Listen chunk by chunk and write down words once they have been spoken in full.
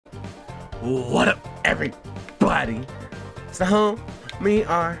What up, everybody? It's the homie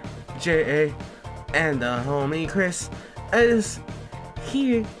RJay and the homie Chris is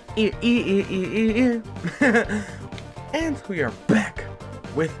here. And we are back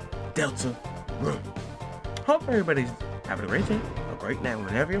with Deltarune. Hope everybody's having a great day, or great night,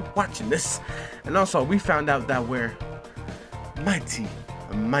 whenever you're watching this. And also, we found out that we're mighty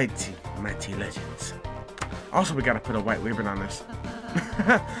legends. Also, we gotta put a white ribbon on this.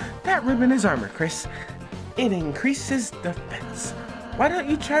 That ribbon is armor, Chris. It increases defense. Why don't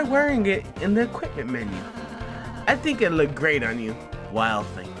you try wearing it in the equipment menu? I think it looked great on you. Well,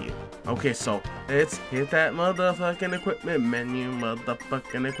 thank you. Okay, so let's hit that motherfucking equipment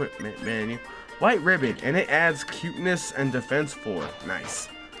menu. White ribbon, and it adds cuteness and defense 4. Nice.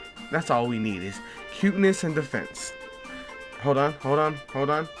 That's all we need is cuteness and defense. Hold on.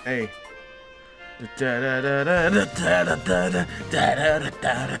 Hey. I'm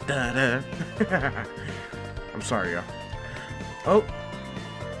sorry, y'all.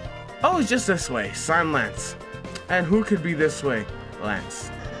 Oh, it's just this way. Sign Lance. And who could be this way? Lance.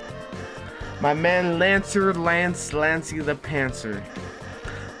 My man Lancer, Lancey the Pantser.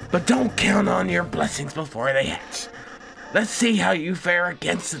 But don't count on your blessings before they hatch. Let's see how you fare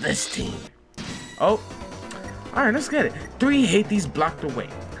against this team. Oh, alright, let's get it. 3 hate these blocked away.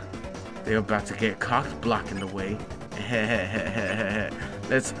 They're about to get cocked blocking the way.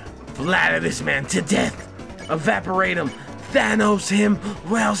 Let's flatter this man to death. Evaporate him. Thanos him.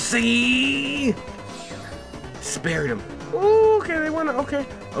 Well, see. Spared him. Ooh, okay, they wanna. Okay,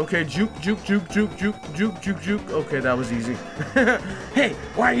 juke. Okay, that was easy. Hey,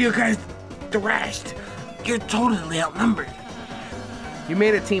 why are you guys thrashed? You're totally outnumbered. You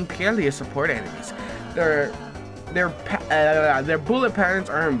made a team purely to support enemies. Their bullet patterns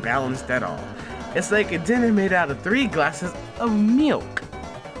aren't balanced at all. It's like a dinner made out of 3 glasses of milk.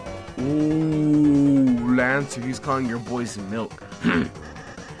 Ooh, Lancer, he's calling your boys milk.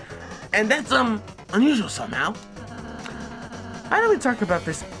 And that's unusual somehow. Why don't we talk about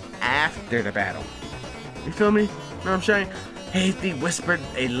this after the battle? You feel me? Know what I'm saying? Hathy whispered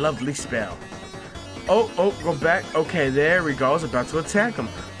a lovely spell. Oh, go back. Okay, there we go. I was about to attack him.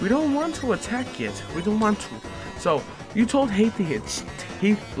 We don't want to attack yet. We don't want to. So, you told Hathy his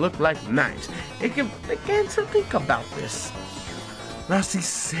teeth look like knives. It can begin to think about this. Rossi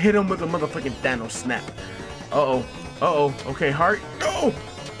hit him with a motherfucking Thanos snap. Uh-oh. Okay, heart. Go!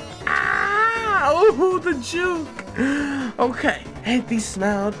 Ah! Oh, the juke! Okay, Hathy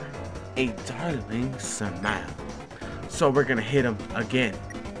smiled a darling smile. So we're gonna hit him again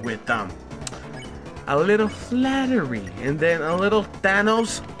with a little flattery and then a little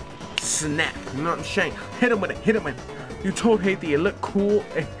Thanos snap. You know what I'm saying? Hit him with it. You told Hathy it looked cool.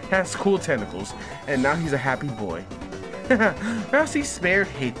 It has cool tentacles, and now he's a happy boy. Rossi spared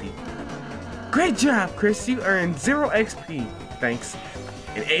Hathy. Great job, Chris. You earned 0 XP. Thanks.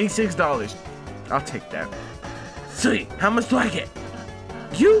 And $86. I'll take that. Sweet. How much do I get?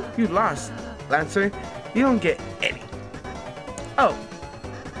 You lost, Lancer. You don't get any. Oh.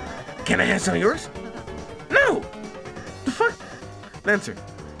 Can I have some of yours? No. The fuck? Lancer.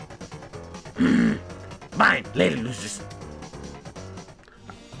 Fine. Later, losers.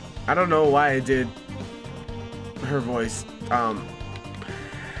 I don't know why I did her voice.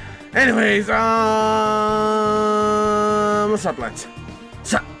 Anyways, what's up, Lance?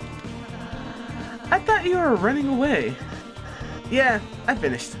 Sup? I thought you were running away. Yeah, I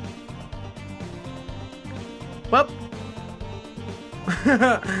finished. Well.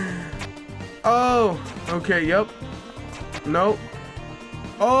 Oh, okay, yep. Nope.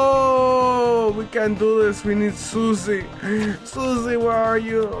 Oh, we can't do this. We need Susie. Susie, where are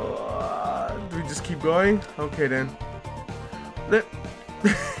you? Do we just keep going? Okay, then.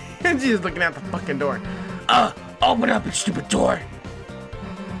 And she's looking at the fucking door. Open up, you stupid door.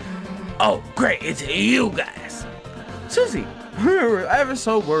 Oh, great, it's you guys. Susie, we were ever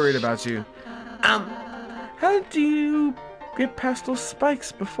so worried about you. How did you get past those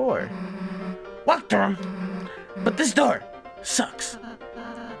spikes before? Walked through them, but this door sucks.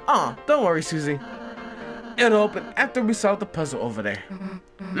 Oh, don't worry, Susie. It'll open after we solve the puzzle over there.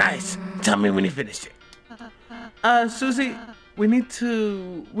 Nice. Tell me when you finished it. Susie, we need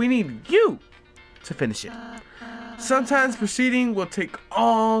you to finish it. Sometimes proceeding will take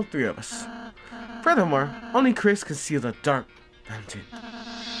all 3 of us. Furthermore, only Chris can see the dark mountain.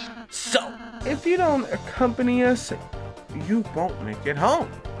 So, if you don't accompany us, you won't make it home.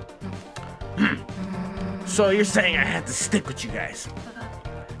 So you're saying I have to stick with you guys?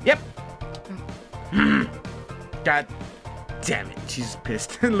 Yep. God damn it, she's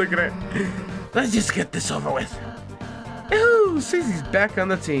pissed. Look at her. Let's just get this over with. Ooh, Susie's back on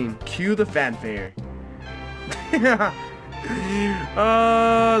the team. Cue the fanfare.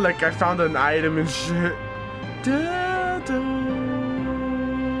 Like I found an item and shit.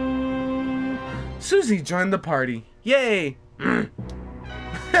 Susie joined the party. Yay!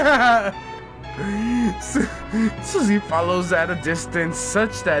 Susie follows at a distance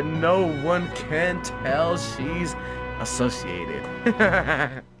such that no one can tell she's associated.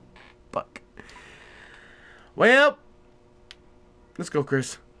 Fuck. Well, let's go,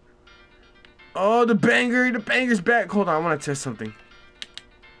 Chris. Oh, the banger's back. Hold on, I want to test something.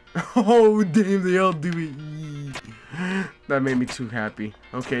 Oh, damn, they all do it. That made me too happy.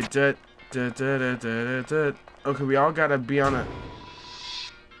 Okay, okay, we all gotta be on a...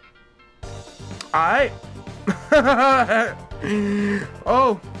 Alright.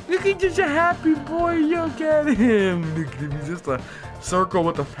 Oh, look at just a happy boy. Look at him. Look at him. He's just a circle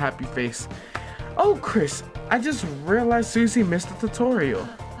with a happy face. Oh, Chris, I just realized Susie missed the tutorial.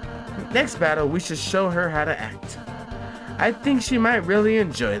 Next battle, we should show her how to act. I think she might really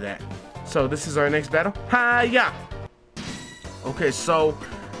enjoy that. So this is our next battle. Hi-ya! Okay, so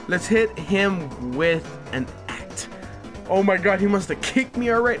let's hit him with an act. Oh my god, he must have kicked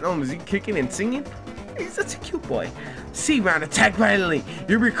me alright. Oh, is he kicking and singing? He's such a cute boy. C round, attack violently.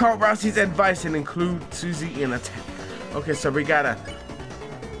 You recall Rousey's advice and include Susie in attack. Okay, so we're gonna,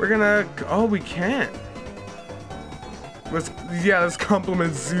 oh, we can't. Let's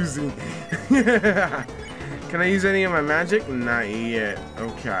compliment Susie. Can I use any of my magic? Not yet.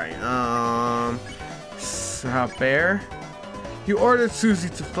 Okay. Bear. You ordered Susie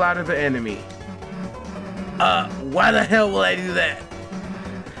to flatter the enemy. Why the hell will I do that?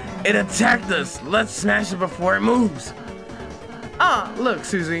 It attacked us. Let's smash it before it moves. Look,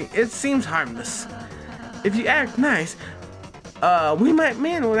 Susie, it seems harmless. If you act nice, we might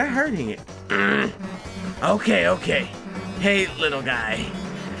man without hurting it. Okay. Hey, little guy.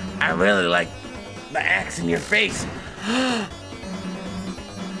 I really like the axe in your face.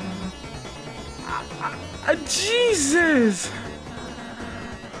 Jesus!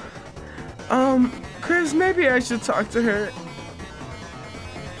 Chris, maybe I should talk to her.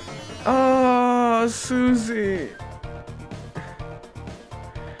 Oh, Susie.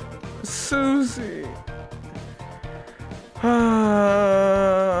 Susie.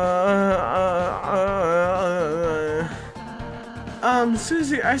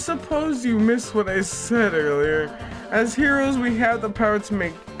 Susie, I suppose you missed what I said earlier. As heroes, we have the power to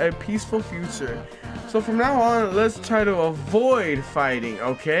make a peaceful future. So from now on, let's try to avoid fighting,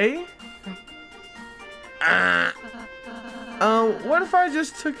 okay? What if I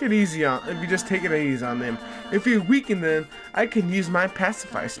just took it easy on, if you just take it easy on them? If you weaken them, I can use my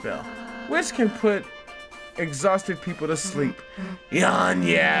pacify spell, which can put exhausted people to sleep. Yawn,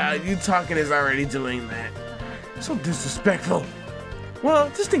 yeah, you talking is already doing that. So disrespectful. Well,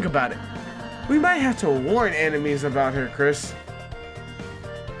 just think about it. We might have to warn enemies about her, Chris.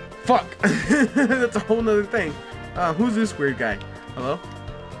 Fuck. That's a whole nother thing. Who's this weird guy? Hello?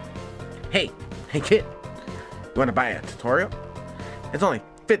 Hey kid. You wanna buy a tutorial? It's only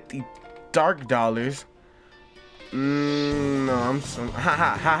 $50 dark dollars. No, I'm so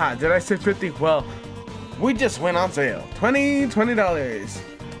haha. Did I say 50? Well, we just went on sale. $20.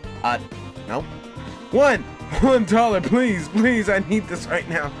 No. $1, please. I need this right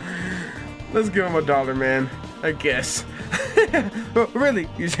now. Let's give him $1, man. I guess. Really?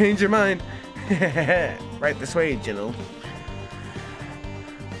 You changed your mind? Right this way, General.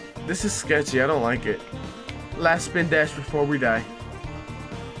 This is sketchy. I don't like it. Last spin dash before we die.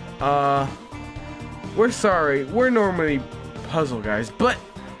 We're sorry. We're normally puzzle guys, but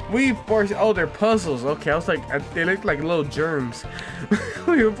we force. Oh, they're puzzles. Okay, I was like, they look like little germs.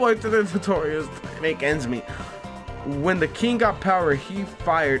 We employed to the tutorials to make ends meet. When the king got power, he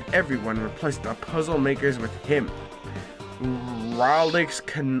fired everyone, replaced the puzzle makers with him. Raleigh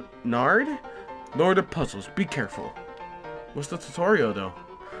Canard, Lord of Puzzles. Be careful. What's the tutorial though?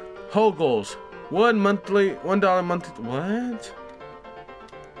 Whole goals. $1 monthly. What?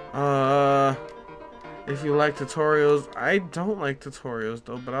 If you like tutorials, I don't like tutorials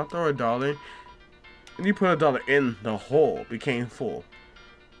though, but I'll throw $1. And you put $1 in the hole, became full.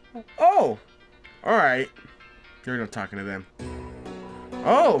 Oh, all right. You're not talking to them.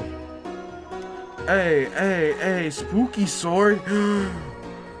 Oh. Hey, spooky sword.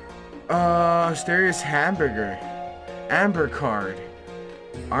 Mysterious hamburger. Amber card.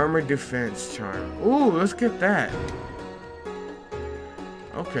 Armor defense charm. Ooh, let's get that.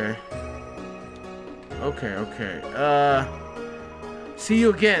 Okay. See you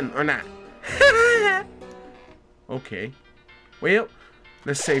again or not. Okay. Well,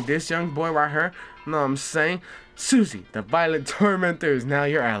 Let's save this young boy right here. Know what I'm saying? Susie, the violent tormentor, is now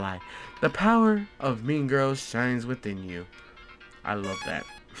your ally. The power of mean girls shines within you. I love that.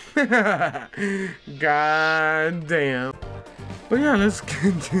 God damn. But yeah, let's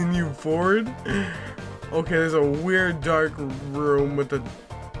continue forward. Okay, there's a weird dark room with a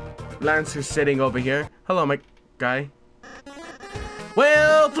Lancer sitting over here. Hello, my guy.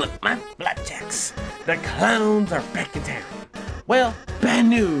 Well, flip my blackjacks. The clowns are back in town. Well, bad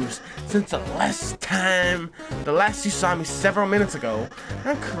news. Since the last you saw me several minutes ago,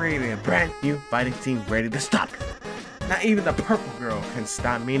 I'm creating a brand new fighting team ready to stop you. Not even the purple girl can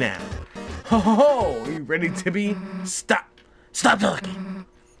stop me now. Ho ho ho! You ready to be? Stop talking.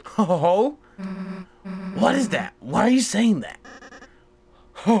 Ho ho ho! What is that? Why are you saying that?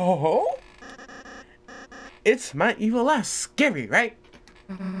 Ho ho ho! It's my evil laugh. Scary, right?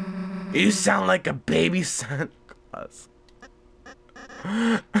 You sound like a baby Santa Claus.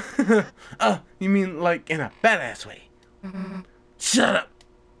 You mean like in a badass way? Shut up.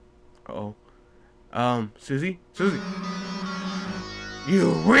 Susie?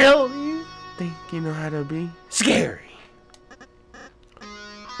 You really think you know how to be scary?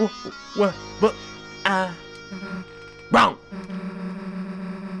 What? Wrong.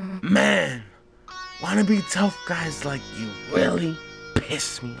 Man, wanna be tough guys like you really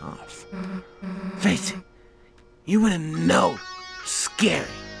piss me off. Face it, you wouldn't know scary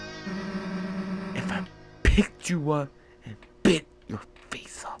if I picked you up and bit your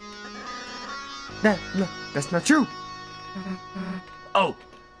face off. No, that's not true. Oh,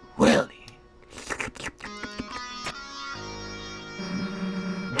 really?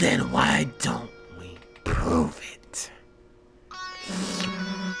 Then why don't we prove it?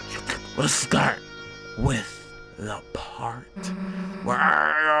 We'll start with the part where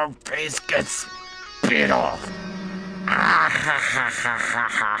your face gets bit off.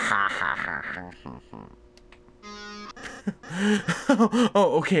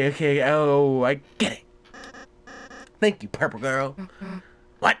 Oh, okay. Oh, I get it. Thank you, purple girl.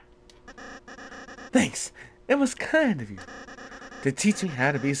 What? Thanks. It was kind of you to teach me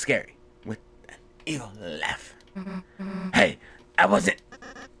how to be scary with an evil laugh. Hey, I wasn't.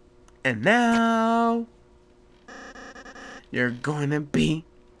 And now you're going to be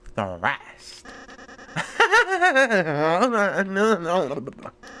thrashed.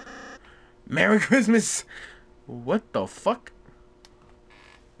 Merry Christmas. What the fuck?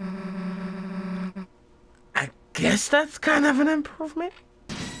 I guess that's kind of an improvement.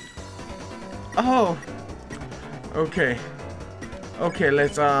 Oh. Okay,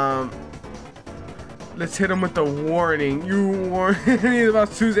 let's hit him with the warning. You warned me about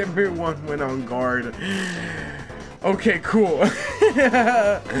Susie. Everyone went on guard. Okay, cool.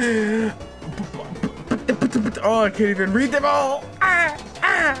 Oh, I can't even read them all.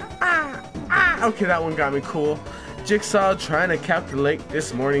 Okay, that one got me. Cool. Jigsaw trying to calculate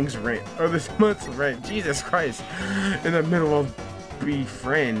this morning's rent, or this month's rent. Jesus Christ. In the middle of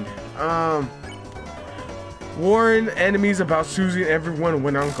befriend. Warn enemies about Susie and everyone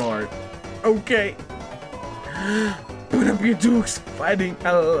went on guard. Okay. Put up your dukes. Fighting.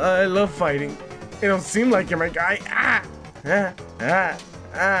 I love fighting. It don't seem like it, my guy.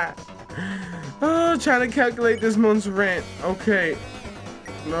 Oh, trying to calculate this month's rent. Okay.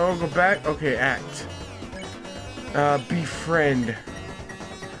 No, go back. Okay, act. Befriend.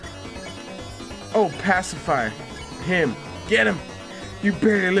 Oh, pacify. Him. Get him. You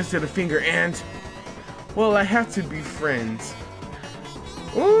barely lifted a finger and... Well, I have to be friends.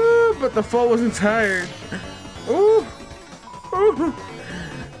 Ooh, but the foe wasn't tired. Ooh.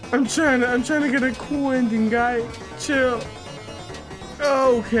 I'm trying to get a cool ending, guy. Chill.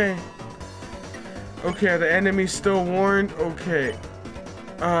 Okay. Okay, the enemy's still warned. Okay.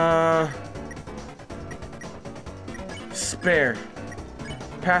 Spare.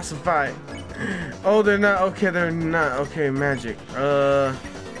 Pacify. Oh, they're not. Okay, they're not. Okay, magic.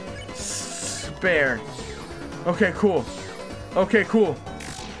 Spare. Okay, cool. Okay, cool.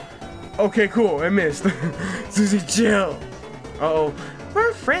 Okay, cool. I missed. Susie, chill. Uh-oh.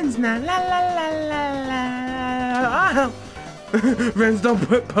 We're friends now. La la la la la. Friends don't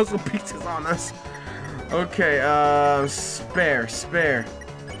put puzzle pieces on us. Okay, spare.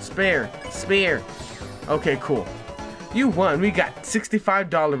 Okay, cool. You won. We got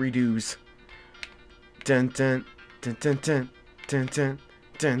 $65 redues. Dun dun dun dun dun dun dun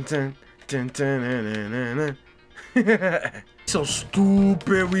dun dun dun dun. So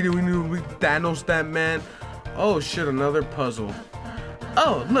stupid. We Thanos that man. Oh shit, another puzzle.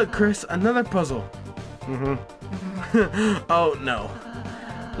 Oh look, Chris, another puzzle. Oh no.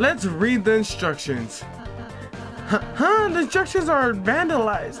 Let's read the instructions. Huh? The instructions are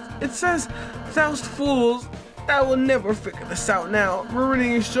vandalized. It says, "Thous fools, I will never figure this out now. We're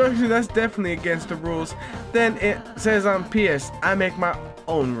reading instructions, that's definitely against the rules." Then it says on PS, "I make my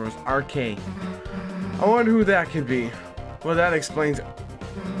own rules, RK." I wonder who that could be. Well, that explains it.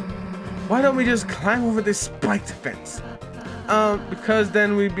 Why don't we just climb over this spiked fence? Because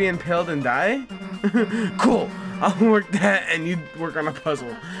then we'd be impaled and die? Cool. I'll work that and you work on a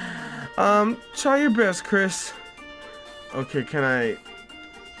puzzle. Try your best, Chris. Okay, can I...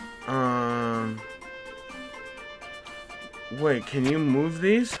 Wait, can you move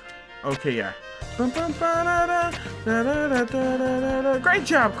these? Okay, yeah. Great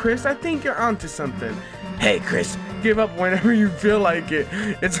job, Chris. I think you're onto something. Hey, Chris, give up whenever you feel like it.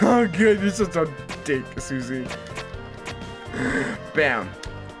 It's all good. You're such a dick, Susie. Bam.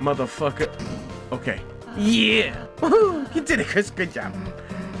 Motherfucker. Okay. Yeah. Woohoo. You did it, Chris. Good job.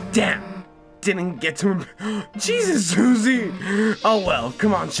 Damn. Didn't get to him. Jesus, Susie. Oh, well.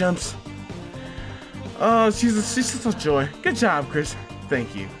 Come on, chumps. Oh, she's such a joy. Good job, Chris.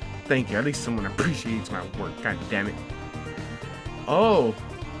 Thank you. Thank you. At least someone appreciates my work. God damn it. Oh.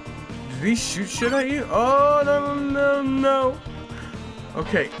 Did he shoot shit at you? Oh, no.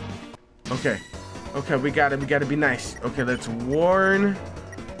 Okay. Okay. Okay, we gotta be nice. Okay, let's warn.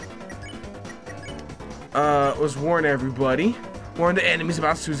 Let's warn everybody. Warn the enemies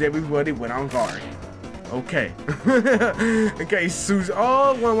about Susie. Everybody went on guard. Okay. Okay, Susie.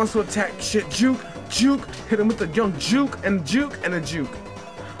 Oh, one wants to attack. Shit, juke. Hit him with the young juke and a juke.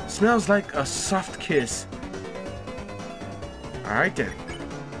 Smells like a soft kiss. Alright then.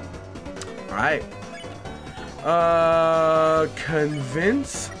 Alright.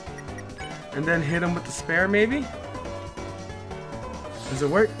 Convince. And then hit him with the spare, maybe? Does it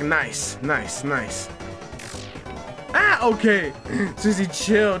work? Nice. Ah, okay. Susie,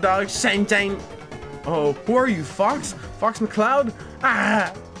 chill, dog. Shang. Oh, who are you, Fox? Fox McCloud?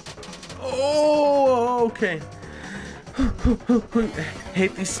 Ah. Oh, okay.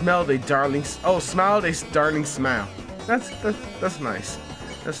 Hate they smell, they darlings. Oh, smile, they darling smile. That's nice.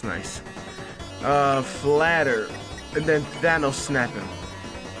 That's nice. Flatter, and then Thanos snap him.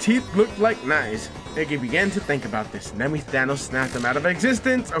 Teeth looked like knives. They began to think about this, and then Thanos snapped them out of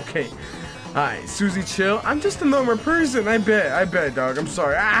existence. Okay. Alright, Susie, chill. I'm just a normal person. I bet, dog. I'm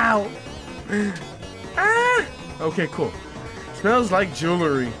sorry. Ow. Ah. Okay, cool. Smells like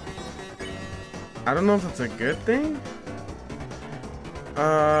jewelry. I don't know if that's a good thing.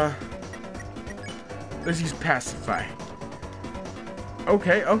 Let's use pacify.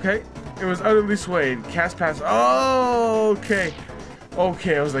 Okay. It was utterly swayed. Cast pass. Oh, okay.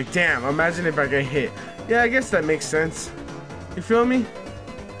 Okay, I was like, damn, imagine if I get hit. Yeah, I guess that makes sense. You feel me?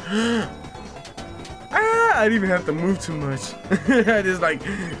 Ah, I didn't even have to move too much. I just like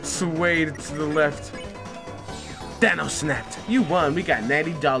swayed to the left. Thanos snapped. You won. We got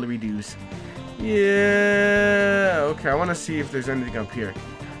 $90 dues. Yeah. Okay, I want to see if there's anything up here.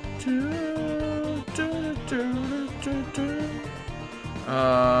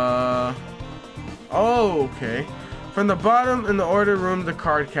 Oh, okay. From the bottom in the order room, the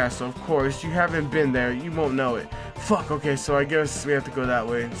card castle. Of course, you haven't been there. You won't know it. Fuck, okay, so I guess we have to go that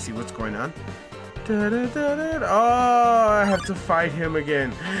way and see what's going on. Oh, I have to fight him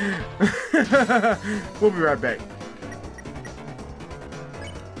again. We'll be right back.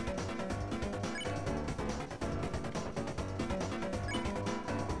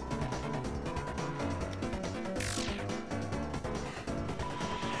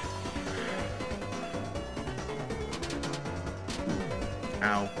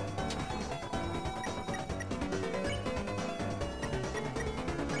 Ow.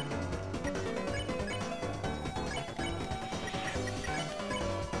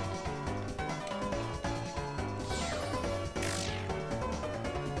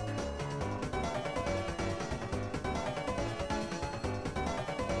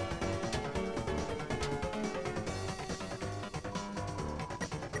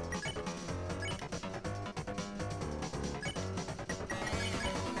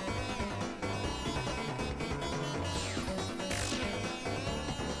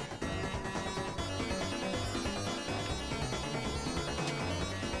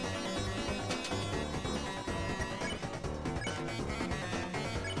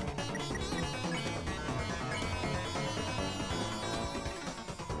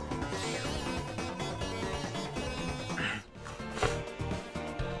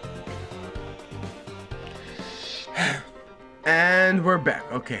 And we're back.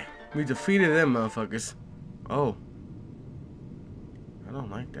 Okay. We defeated them motherfuckers. Oh. I don't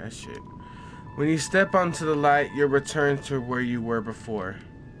like that shit. When you step onto the light, you're returned to where you were before.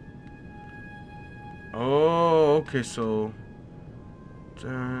 Oh, okay, so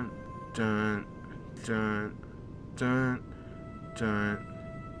dun dun dun dun dun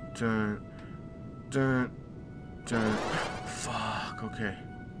dun dun dun. Fuck, okay.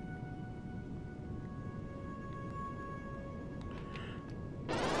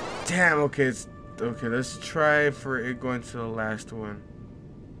 Damn, okay, it's okay, let's try for it going to the last one.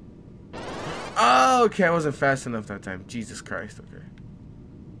 Oh, okay, I wasn't fast enough that time. Jesus Christ, okay.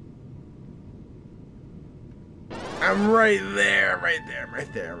 I'm right there, right there,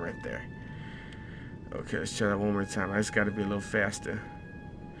 right there, right there. Okay, let's try that one more time. I just gotta be a little faster.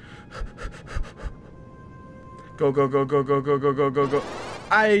 Go, go, go, go, go, go, go, go, go, go.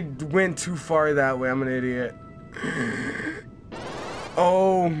 I went too far that way. I'm an idiot.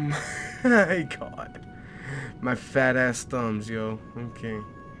 Oh my god. My fat ass thumbs, yo. Okay.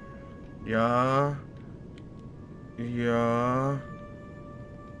 Yeah. Yeah.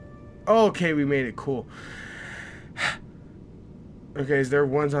 Okay, we made it. Cool. Okay, is there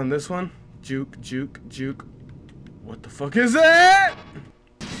ones on this one? Juke, juke, juke. What the fuck is that?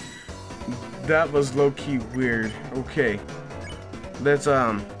 That was low-key weird. Okay. Let's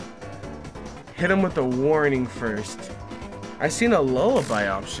hit him with a warning first. I seen a lullaby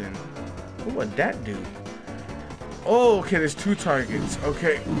option. What would that do? Oh, okay, there's 2 targets.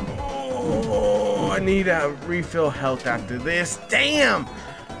 Okay. Oh, I need to refill health after this. Damn!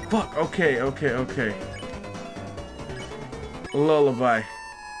 Fuck, okay, okay, okay. Lullaby.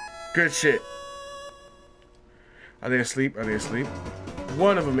 Good shit. Are they asleep? Are they asleep?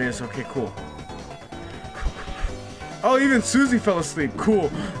 One of them is. Okay, cool. Oh, even Susie fell asleep. Cool.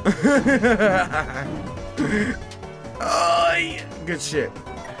 Oh, yeah. Good shit.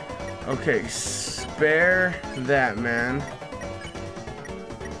 Okay, spare that man.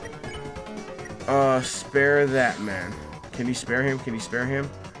 Spare that man. Can you spare him? Can you spare him?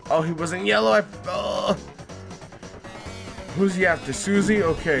 Oh, he wasn't yellow. Who's he after? Susie?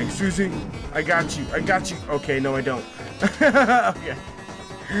 Okay, Susie, I got you. I got you. Okay, no, I don't. Okay.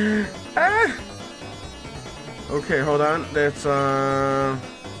 Ah. Okay, hold on. That's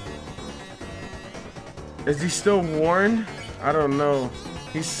is he still warned? I don't know.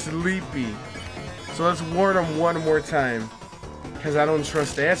 He's sleepy. So let's warn him one more time. Cause I don't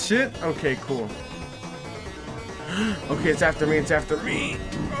trust that shit. Okay, cool. Okay, it's after me. It's after me.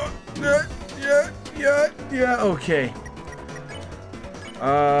 Yeah. Okay.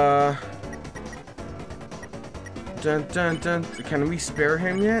 Dun dun dun. Can we spare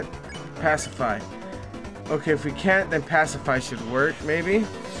him yet? Pacify. Okay, if we can't, then pacify should work, maybe.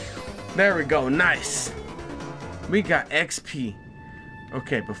 There we go. Nice. We got XP.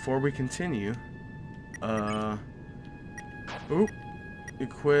 Okay, before we continue, oop,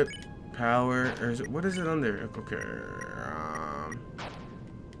 equip, power, or is it, what is it under? Okay,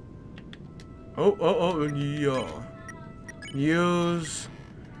 yeah. Use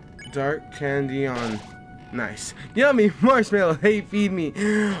dark candy on. Nice. Yummy marshmallow. Hey, feed me.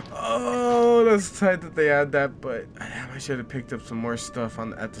 Oh, that's tight that they had that, but I should have picked up some more stuff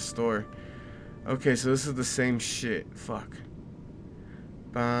at the store. Okay, so this is the same shit. Fuck.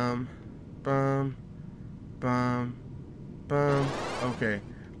 Bum, bum, bum, bum. Okay,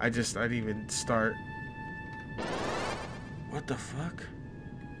 I didn't even start. What the fuck?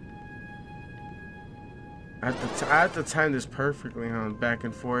 I have to time this perfectly, huh? Back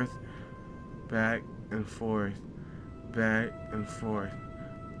and forth, back and forth, back and forth,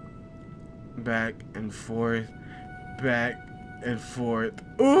 back and forth, back and forth.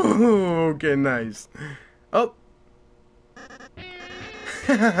 Ooh, okay, nice. Oh.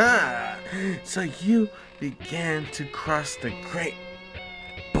 So you began to cross the great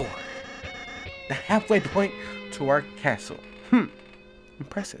board, the halfway point to our castle.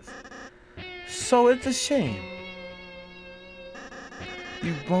 Impressive. So it's a shame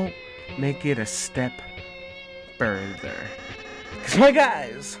you won't make it a step further. Cause my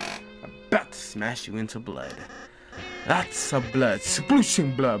guys are about to smash you into blood. Lots of blood,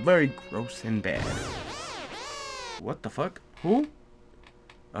 splooshing blood, very gross and bad. What the fuck? Who?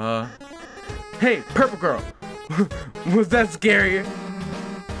 Hey, purple girl. Was that scary?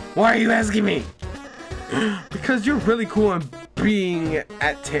 Why are you asking me? Because you're really cool and being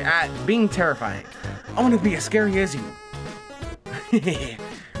being terrifying. I want to be as scary as you.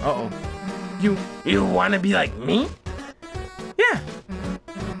 Uh-oh. You want to be like me? Yeah.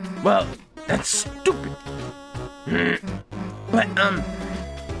 Well, that's stupid. But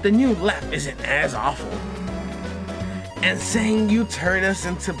the new left isn't as awful. And saying you turn us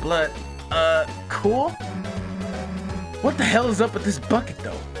into blood, cool? What the hell is up with this bucket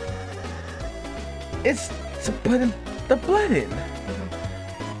though? It's to put the blood in.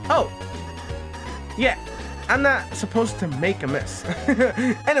 Oh. Yeah, I'm not supposed to make a mess.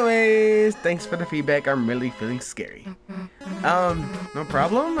 Anyways, thanks for the feedback. I'm really feeling scary. No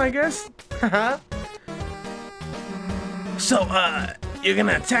problem, I guess. So, you're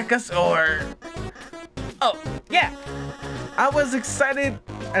gonna attack us or... Oh, yeah. I was excited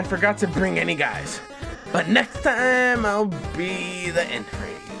and forgot to bring any guys. But next time, I'll be the end for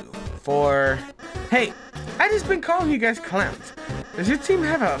you. Hey, I just been calling you guys clowns. Does your team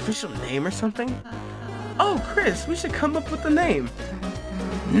have an official name or something? Oh, Chris, we should come up with a name.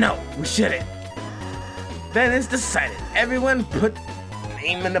 No, we shouldn't. Then it's decided. Everyone put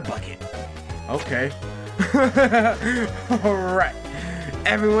name in the bucket. Okay. Alright.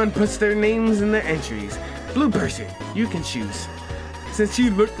 Everyone puts their names in their entries. Blue person, you can choose. Since you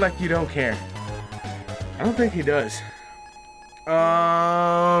look like you don't care. I don't think he does.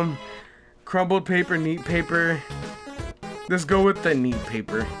 Crumbled paper, neat paper. Let's go with the neat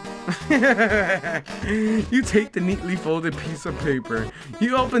paper. You take the neatly folded piece of paper.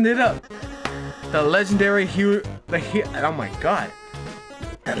 You open it up. The legendary hero. Oh my god.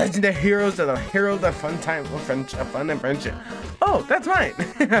 The legendary heroes are the heroes of fun and friendship. Oh, that's mine.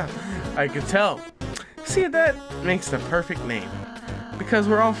 I could tell. See, that makes the perfect name. Because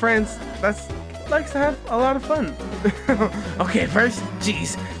we're all friends. That's likes to have a lot of fun. Okay, first,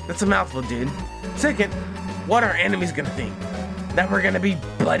 jeez, that's a mouthful, dude. Second, what are enemies gonna think? That we're gonna be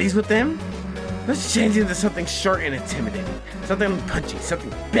buddies with them? Let's change it into something short and intimidating. Something punchy, something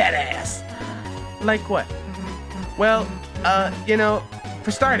badass. Like what? Well, you know,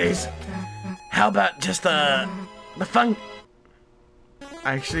 for starters, how about just the fun...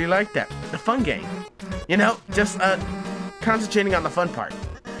 I actually like that. The fun game. You know, just concentrating on the fun part.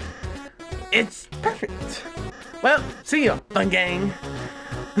 It's perfect. Well, see ya, fun gang.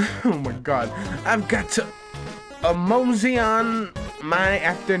 Oh my god. I've got to mosey on my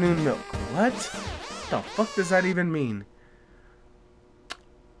afternoon milk. What the fuck does that even mean?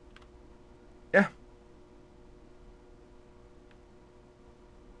 Yeah.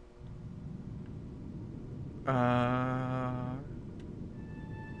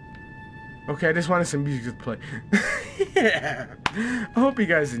 Okay, I just wanted some music to play. Yeah. I hope you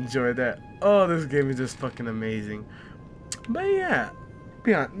guys enjoyed that. Oh, this game is just fucking amazing. But yeah,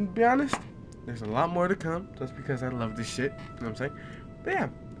 be honest, there's a lot more to come just because I love this shit. You know what I'm saying? But yeah,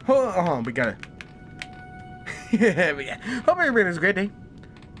 hold on, we got it. Yeah, but yeah. Hope everybody has a great day.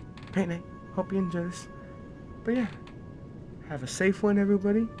 Great night. Hope you enjoy this. But yeah, have a safe one,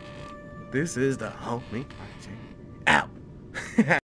 everybody. This is the homie RJay out.